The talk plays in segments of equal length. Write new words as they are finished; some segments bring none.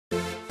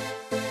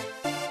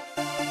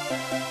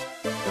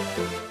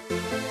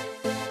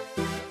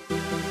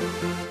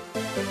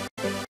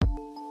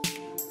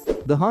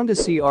The Honda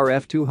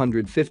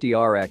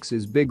CRF250RX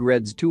is Big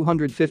Red's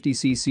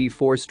 250cc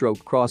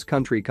 4-stroke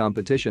cross-country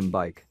competition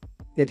bike.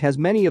 It has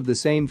many of the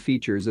same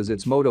features as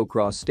its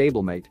motocross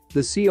stablemate, the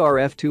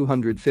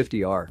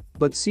CRF250R,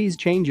 but sees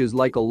changes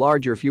like a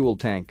larger fuel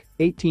tank,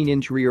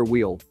 18-inch rear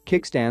wheel,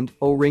 kickstand,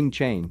 O-ring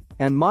chain,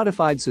 and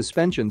modified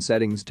suspension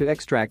settings to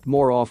extract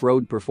more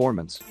off-road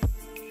performance.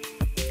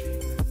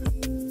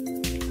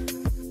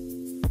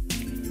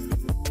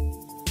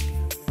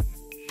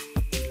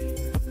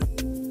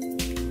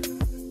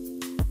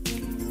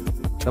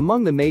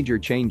 Among the major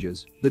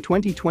changes, the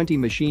 2020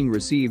 machine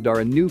received are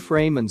a new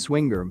frame and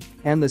swing arm,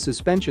 and the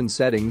suspension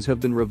settings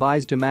have been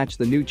revised to match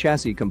the new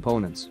chassis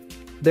components.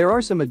 There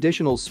are some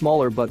additional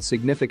smaller but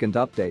significant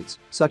updates,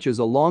 such as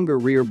a longer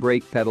rear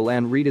brake pedal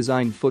and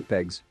redesigned foot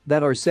pegs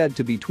that are said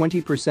to be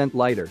 20%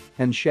 lighter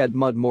and shed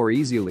mud more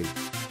easily.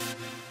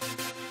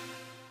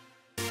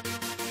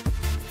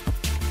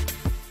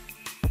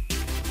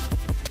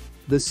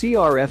 The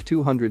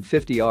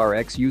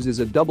CRF250RX uses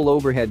a double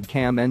overhead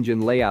cam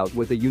engine layout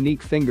with a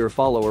unique finger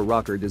follower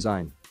rocker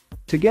design.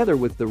 Together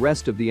with the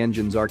rest of the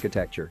engine's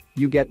architecture,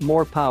 you get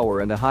more power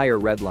and a higher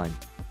redline.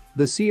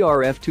 The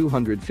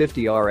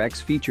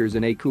CRF250RX features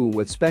an ECU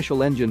with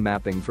special engine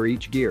mapping for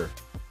each gear.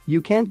 You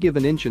can't give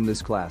an inch in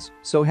this class,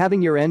 so having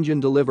your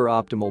engine deliver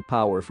optimal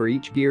power for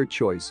each gear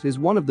choice is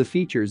one of the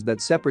features that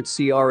separates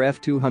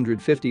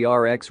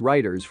CRF250RX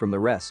riders from the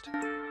rest.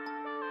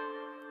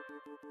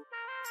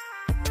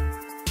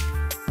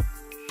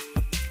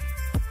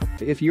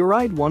 If you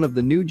ride one of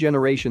the new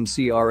generation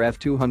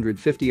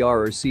CRF250R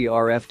or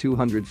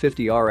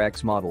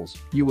CRF250RX models,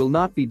 you will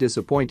not be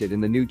disappointed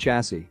in the new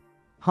chassis.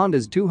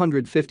 Honda's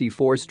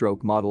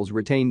 254-stroke models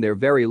retain their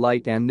very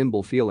light and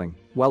nimble feeling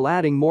while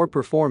adding more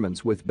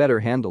performance with better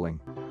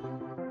handling.